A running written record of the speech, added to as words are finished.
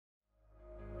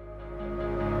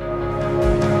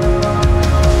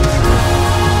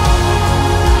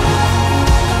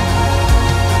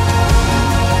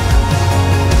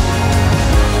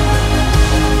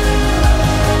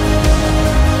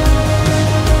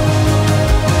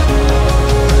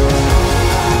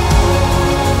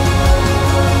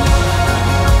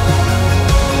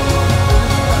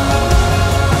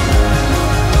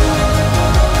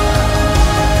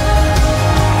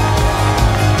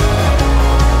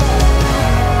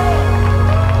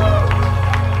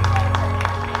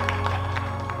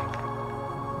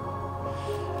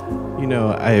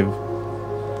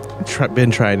I've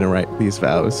been trying to write these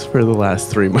vows for the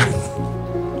last 3 months.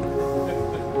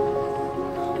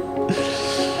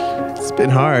 It's been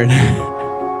hard.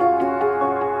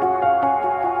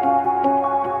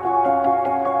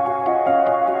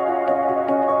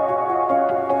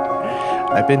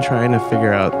 I've been trying to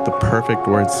figure out the perfect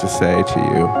words to say to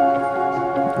you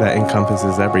that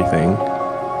encompasses everything.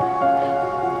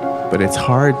 But it's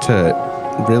hard to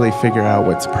really figure out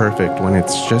what's perfect when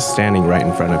it's just standing right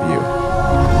in front of you.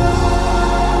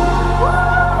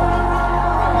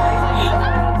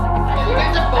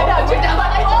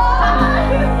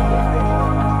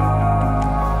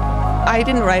 I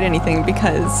didn't write anything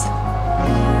because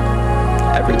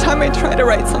every time I try to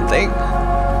write something,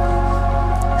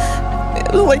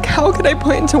 it was like, how could I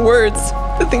put into words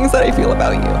the things that I feel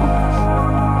about you?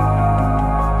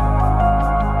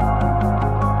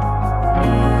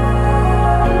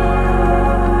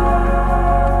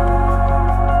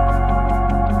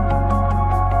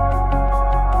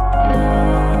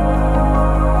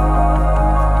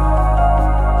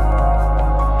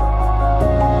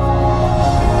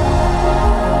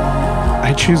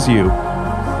 I choose you.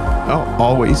 I'll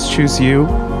always choose you.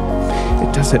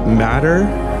 It doesn't matter.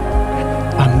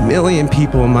 A million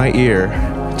people in my ear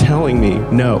telling me,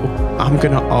 no, I'm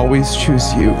gonna always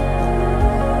choose you.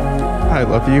 I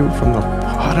love you from the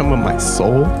bottom of my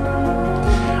soul.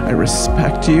 I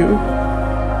respect you.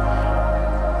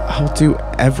 I'll do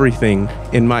everything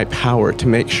in my power to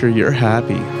make sure you're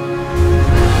happy.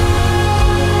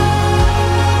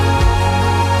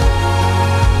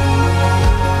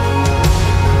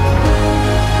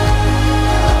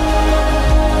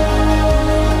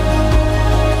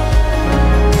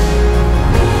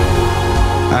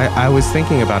 I was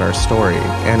thinking about our story,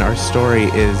 and our story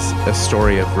is a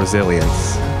story of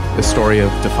resilience, a story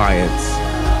of defiance,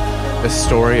 a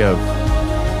story of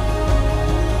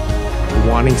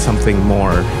wanting something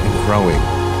more and growing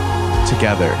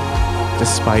together,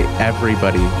 despite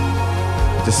everybody,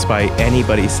 despite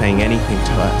anybody saying anything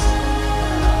to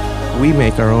us. We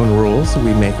make our own rules,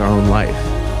 we make our own life.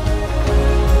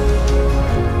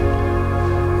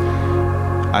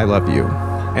 I love you,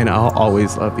 and I'll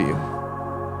always love you.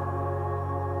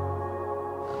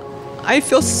 I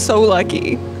feel so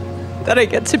lucky that I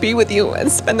get to be with you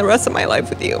and spend the rest of my life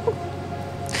with you.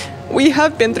 We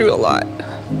have been through a lot.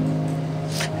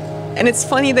 And it's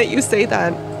funny that you say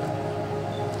that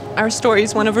our story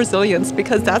is one of resilience,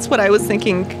 because that's what I was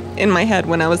thinking in my head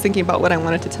when I was thinking about what I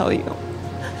wanted to tell you.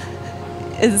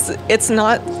 It's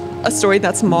not a story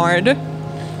that's marred.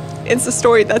 It's a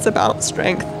story that's about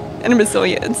strength and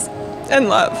resilience and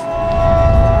love.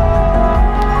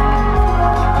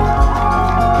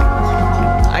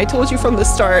 I told you from the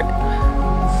start,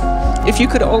 if you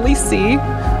could only see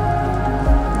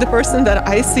the person that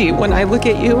I see when I look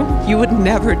at you, you would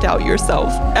never doubt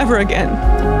yourself ever again.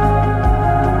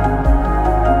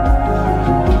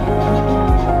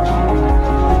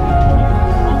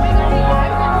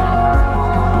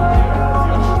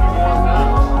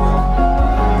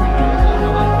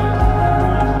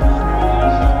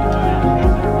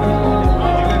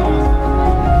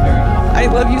 I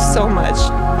love you so much.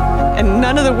 And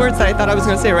none of the words that I thought I was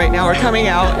going to say right now are coming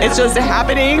out. It's just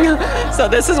happening. So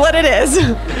this is what it is.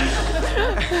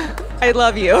 I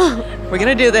love you. We're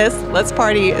going to do this. Let's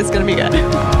party. It's going to be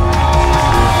good.